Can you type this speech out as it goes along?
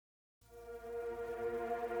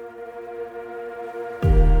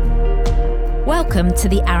Welcome to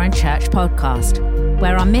the Aaron Church podcast,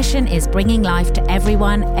 where our mission is bringing life to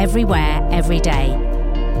everyone, everywhere, every day.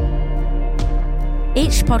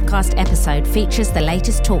 Each podcast episode features the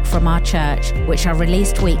latest talk from our church, which are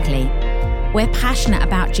released weekly. We're passionate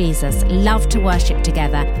about Jesus, love to worship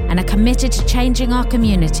together, and are committed to changing our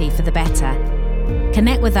community for the better.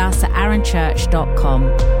 Connect with us at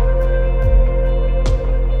aaronchurch.com.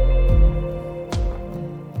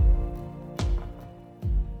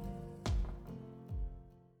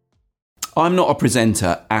 I'm not a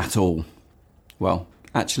presenter at all. Well,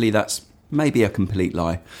 actually that's maybe a complete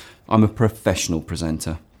lie. I'm a professional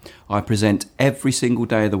presenter. I present every single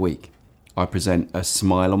day of the week. I present a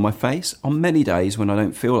smile on my face on many days when I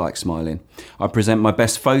don't feel like smiling. I present my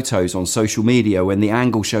best photos on social media when the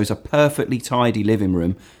angle shows a perfectly tidy living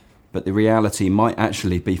room, but the reality might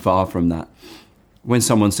actually be far from that. When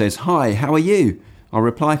someone says, "Hi, how are you?" I'll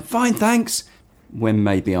reply, "Fine, thanks," when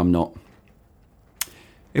maybe I'm not.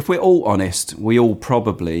 If we're all honest, we all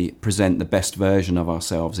probably present the best version of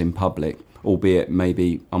ourselves in public, albeit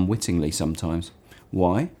maybe unwittingly sometimes.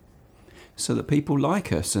 Why? So that people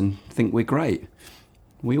like us and think we're great.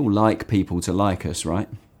 We all like people to like us, right?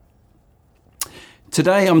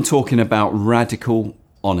 Today I'm talking about radical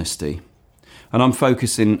honesty, and I'm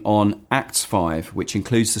focusing on Acts 5, which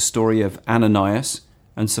includes the story of Ananias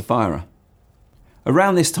and Sapphira.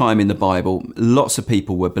 Around this time in the Bible, lots of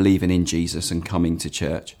people were believing in Jesus and coming to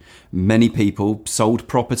church. Many people sold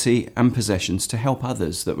property and possessions to help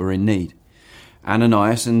others that were in need.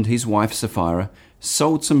 Ananias and his wife Sapphira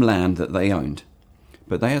sold some land that they owned,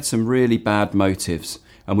 but they had some really bad motives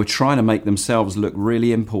and were trying to make themselves look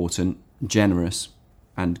really important, generous,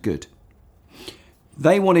 and good.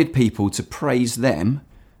 They wanted people to praise them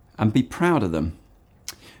and be proud of them.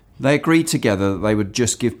 They agreed together that they would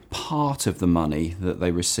just give part of the money that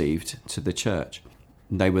they received to the church.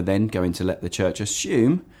 They were then going to let the church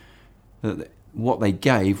assume that what they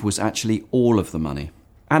gave was actually all of the money.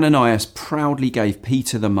 Ananias proudly gave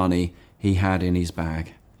Peter the money he had in his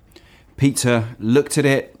bag. Peter looked at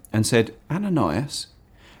it and said, "Ananias,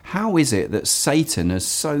 how is it that Satan has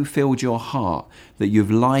so filled your heart that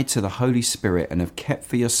you've lied to the Holy Spirit and have kept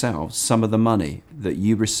for yourselves some of the money that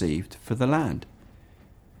you received for the land?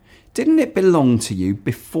 Didn't it belong to you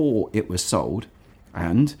before it was sold?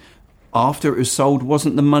 And after it was sold,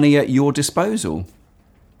 wasn't the money at your disposal?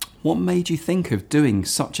 What made you think of doing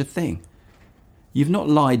such a thing? You've not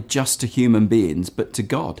lied just to human beings, but to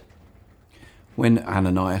God." When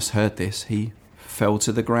Ananias heard this, he fell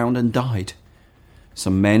to the ground and died.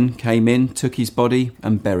 Some men came in, took his body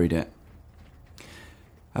and buried it.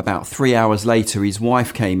 About 3 hours later, his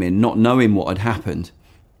wife came in, not knowing what had happened.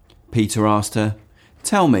 Peter asked her,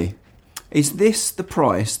 "Tell me, is this the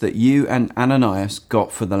price that you and Ananias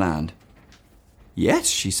got for the land?" "Yes,"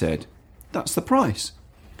 she said, "that's the price."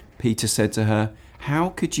 Peter said to her, "How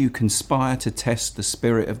could you conspire to test the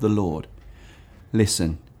Spirit of the Lord?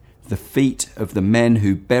 Listen, the feet of the men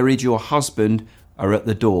who buried your husband are at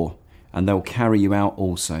the door, and they'll carry you out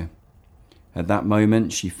also." At that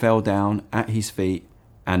moment, she fell down at his feet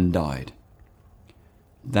and died.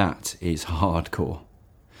 That is hardcore.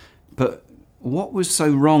 But what was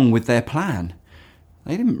so wrong with their plan?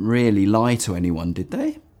 They didn't really lie to anyone, did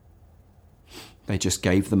they? They just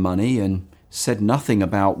gave the money and said nothing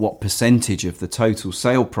about what percentage of the total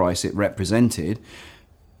sale price it represented.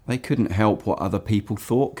 They couldn't help what other people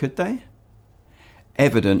thought, could they?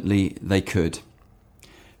 Evidently, they could.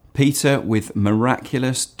 Peter, with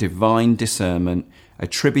miraculous divine discernment,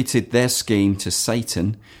 attributed their scheme to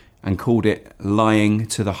Satan and called it lying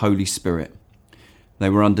to the Holy Spirit. They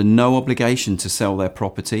were under no obligation to sell their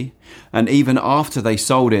property, and even after they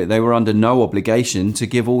sold it, they were under no obligation to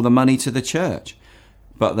give all the money to the church.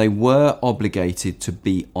 But they were obligated to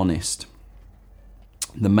be honest.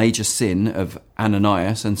 The major sin of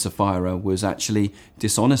Ananias and Sapphira was actually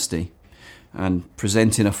dishonesty and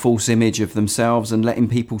presenting a false image of themselves and letting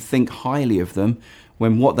people think highly of them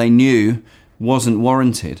when what they knew wasn't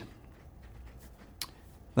warranted.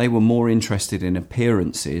 They were more interested in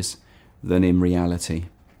appearances than in reality.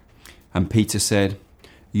 And Peter said,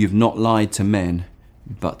 "You've not lied to men,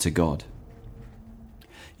 but to God."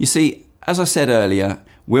 You see, as I said earlier,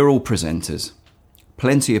 we're all presenters.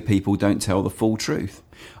 Plenty of people don't tell the full truth.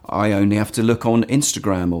 I only have to look on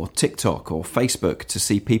Instagram or TikTok or Facebook to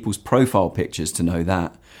see people's profile pictures to know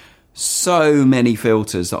that. So many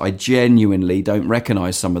filters that I genuinely don't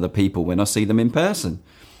recognise some of the people when I see them in person.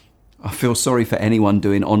 I feel sorry for anyone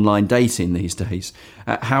doing online dating these days.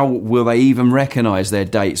 How will they even recognise their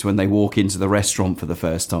dates when they walk into the restaurant for the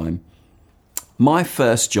first time? My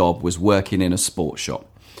first job was working in a sports shop.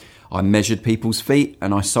 I measured people's feet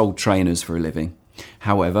and I sold trainers for a living.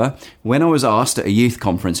 However, when I was asked at a youth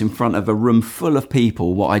conference in front of a room full of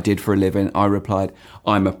people what I did for a living, I replied,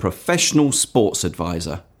 I'm a professional sports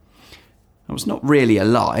advisor. That was not really a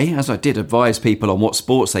lie, as I did advise people on what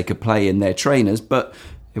sports they could play in their trainers, but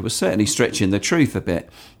it was certainly stretching the truth a bit.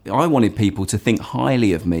 I wanted people to think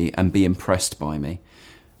highly of me and be impressed by me.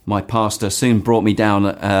 My pastor soon brought me down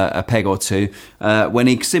a peg or two when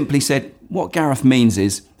he simply said, what Gareth means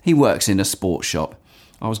is he works in a sports shop.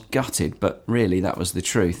 I was gutted, but really that was the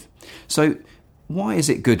truth. So why is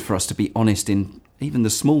it good for us to be honest in even the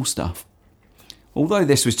small stuff? Although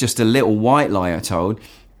this was just a little white lie I told,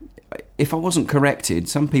 if I wasn't corrected,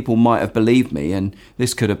 some people might have believed me, and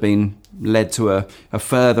this could have been led to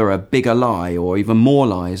a bigger lie or even more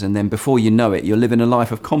lies, and then before you know it, you're living a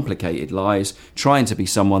life of complicated lies, trying to be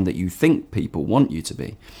someone that you think people want you to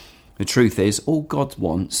be. The truth is, all God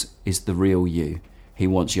wants is the real you. He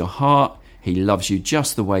wants your heart. He loves you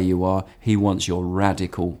just the way you are. He wants your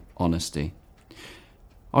radical honesty.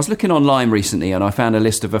 I was looking online recently and I found a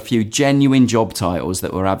list of a few genuine job titles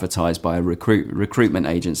that were advertised by a recruitment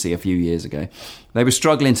agency a few years ago. They were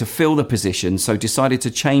struggling to fill the position, so decided to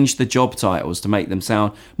change the job titles to make them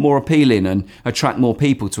sound more appealing and attract more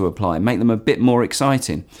people to apply, make them a bit more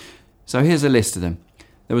exciting. So here's a list of them.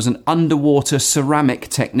 There was an underwater ceramic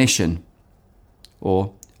technician,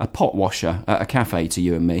 or a pot washer at a cafe to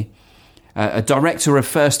you and me. A director of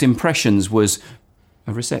first impressions was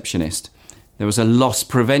a receptionist. There was a loss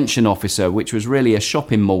prevention officer, which was really a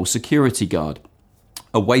shopping mall security guard.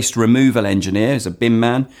 A waste removal engineer is a bin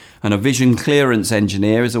man, and a vision clearance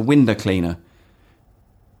engineer is a window cleaner.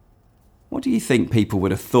 What do you think people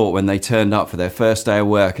would have thought when they turned up for their first day of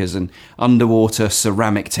work as an underwater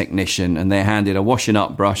ceramic technician and they're handed a washing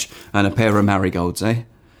up brush and a pair of marigolds, eh?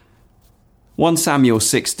 1 Samuel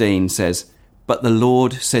 16 says, But the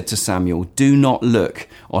Lord said to Samuel, do not look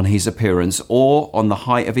on his appearance or on the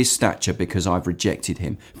height of his stature, because I've rejected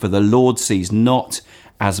him. For the Lord sees not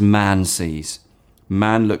as man sees.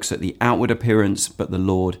 Man looks at the outward appearance, but the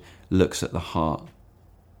Lord looks at the heart.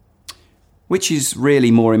 Which is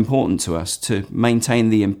really more important to us, to maintain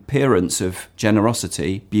the appearance of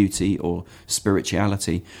generosity, beauty, or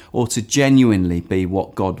spirituality, or to genuinely be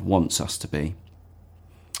what God wants us to be?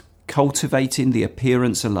 Cultivating the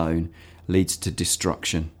appearance alone leads to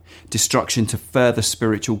destruction. Destruction to further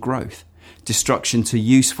spiritual growth. Destruction to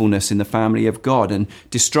usefulness in the family of God, and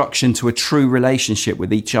destruction to a true relationship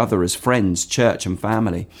with each other as friends, church and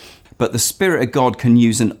family. But the Spirit of God can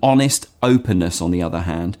use an honest openness, on the other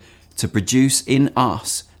hand, to produce in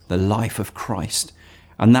us the life of Christ.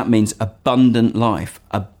 And that means abundant life,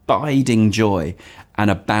 abiding joy, and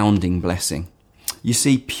abounding blessing. You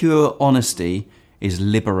see, pure honesty is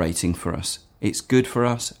liberating for us. It's good for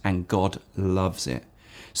us, and God loves it.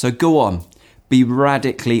 So go on, be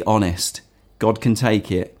radically honest. God can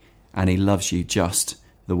take it, and he loves you just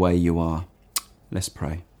the way you are. Let's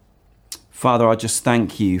pray. Father, I just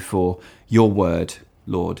thank you for your word,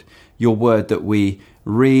 Lord. Your word that we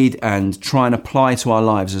read and try and apply to our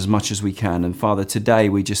lives as much as we can. And Father, today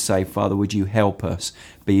we just say, Father, would you help us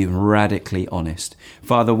be radically honest?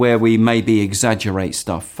 Father, where we maybe exaggerate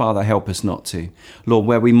stuff, Father, help us not to. Lord,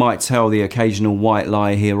 where we might tell the occasional white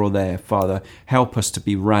lie here or there, Father, help us to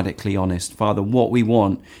be radically honest. Father, what we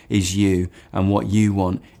want is you, and what you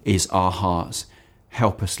want is our hearts.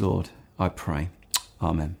 Help us, Lord, I pray.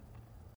 Amen.